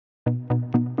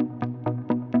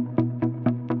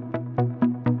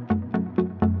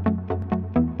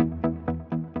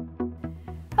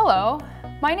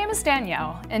My name is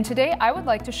Danielle, and today I would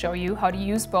like to show you how to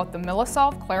use both the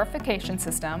Millisolve Clarification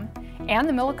System and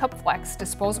the Millicup Flex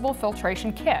disposable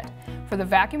filtration kit for the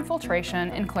vacuum filtration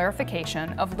and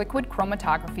clarification of liquid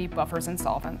chromatography buffers and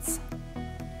solvents.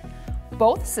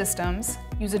 Both systems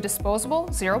use a disposable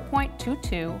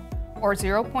 0.22 or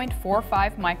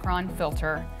 0.45 micron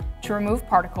filter to remove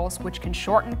particles which can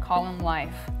shorten column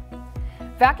life.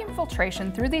 Vacuum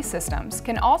filtration through these systems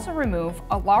can also remove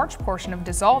a large portion of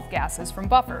dissolved gases from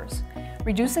buffers,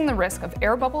 reducing the risk of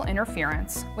air bubble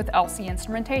interference with LC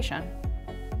instrumentation.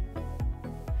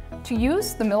 To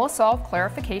use the Millisolve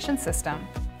Clarification System,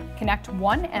 connect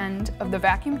one end of the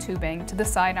vacuum tubing to the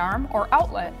sidearm or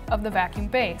outlet of the vacuum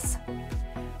base.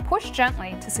 Push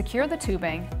gently to secure the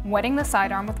tubing, wetting the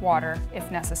sidearm with water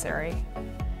if necessary.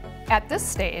 At this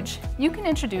stage, you can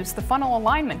introduce the funnel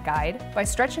alignment guide by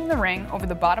stretching the ring over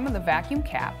the bottom of the vacuum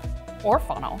cap or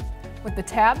funnel with the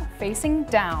tab facing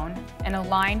down and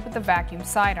aligned with the vacuum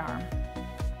sidearm.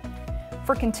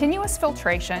 For continuous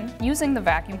filtration using the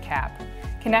vacuum cap,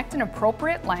 connect an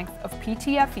appropriate length of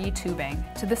PTFE tubing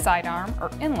to the sidearm or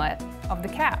inlet of the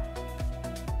cap.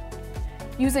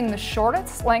 Using the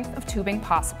shortest length of tubing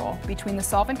possible between the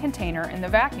solvent container and the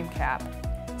vacuum cap,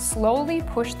 slowly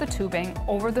push the tubing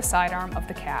over the sidearm of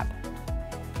the cap.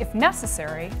 If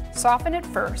necessary, soften it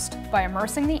first by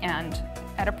immersing the end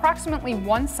at approximately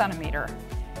 1 centimeter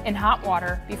in hot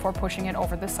water before pushing it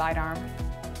over the sidearm.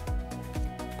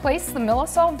 Place the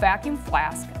Millisolve vacuum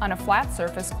flask on a flat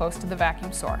surface close to the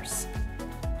vacuum source.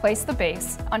 Place the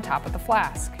base on top of the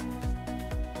flask.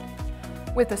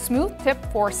 With a smooth tip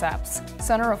forceps,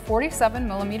 center a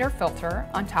 47mm filter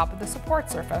on top of the support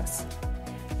surface.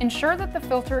 Ensure that the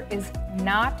filter is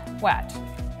not wet,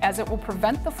 as it will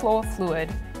prevent the flow of fluid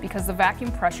because the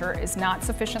vacuum pressure is not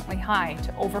sufficiently high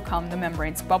to overcome the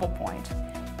membrane's bubble point.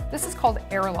 This is called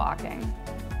air locking.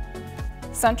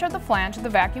 Center the flange of the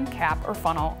vacuum cap or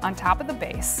funnel on top of the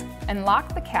base and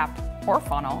lock the cap or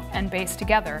funnel and base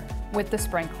together with the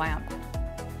spring clamp.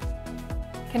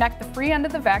 Connect the free end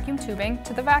of the vacuum tubing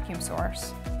to the vacuum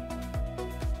source.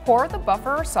 Pour the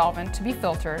buffer or solvent to be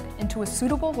filtered into a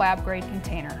suitable lab-grade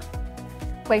container.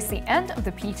 Place the end of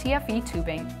the PTFE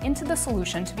tubing into the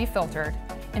solution to be filtered,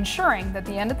 ensuring that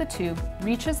the end of the tube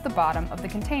reaches the bottom of the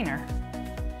container.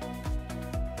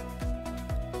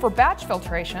 For batch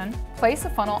filtration, place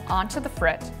a funnel onto the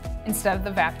frit instead of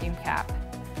the vacuum cap.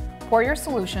 Pour your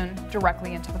solution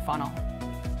directly into the funnel.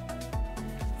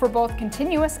 For both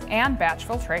continuous and batch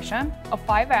filtration,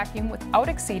 apply vacuum without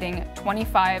exceeding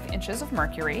 25 inches of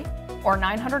mercury, or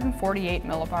 948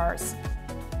 millibars.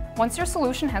 Once your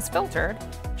solution has filtered,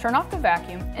 turn off the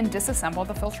vacuum and disassemble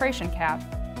the filtration cap.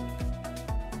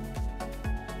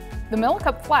 The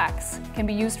Millicup Flex can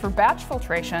be used for batch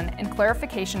filtration and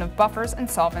clarification of buffers and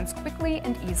solvents quickly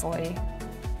and easily.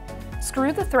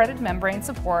 Screw the threaded membrane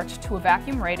support to a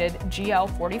vacuum-rated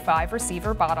GL45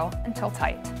 receiver bottle until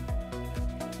tight.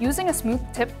 Using a smooth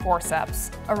tip forceps,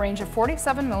 arrange a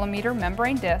 47mm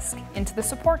membrane disc into the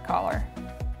support collar.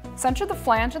 Center the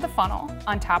flange of the funnel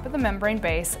on top of the membrane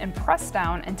base and press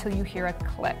down until you hear a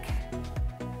click.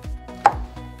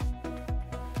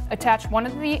 Attach one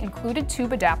of the included tube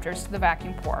adapters to the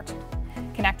vacuum port.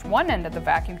 Connect one end of the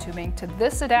vacuum tubing to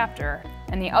this adapter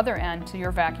and the other end to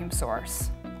your vacuum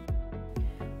source.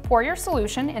 Pour your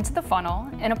solution into the funnel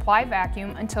and apply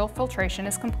vacuum until filtration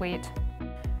is complete.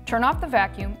 Turn off the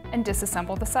vacuum and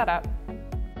disassemble the setup.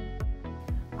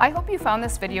 I hope you found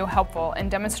this video helpful in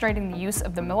demonstrating the use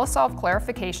of the Millisolve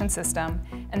Clarification System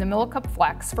and the Millicup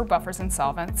Flex for buffers and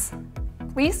solvents.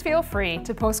 Please feel free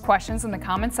to post questions in the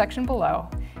comment section below,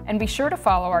 and be sure to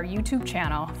follow our YouTube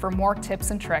channel for more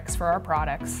tips and tricks for our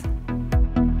products.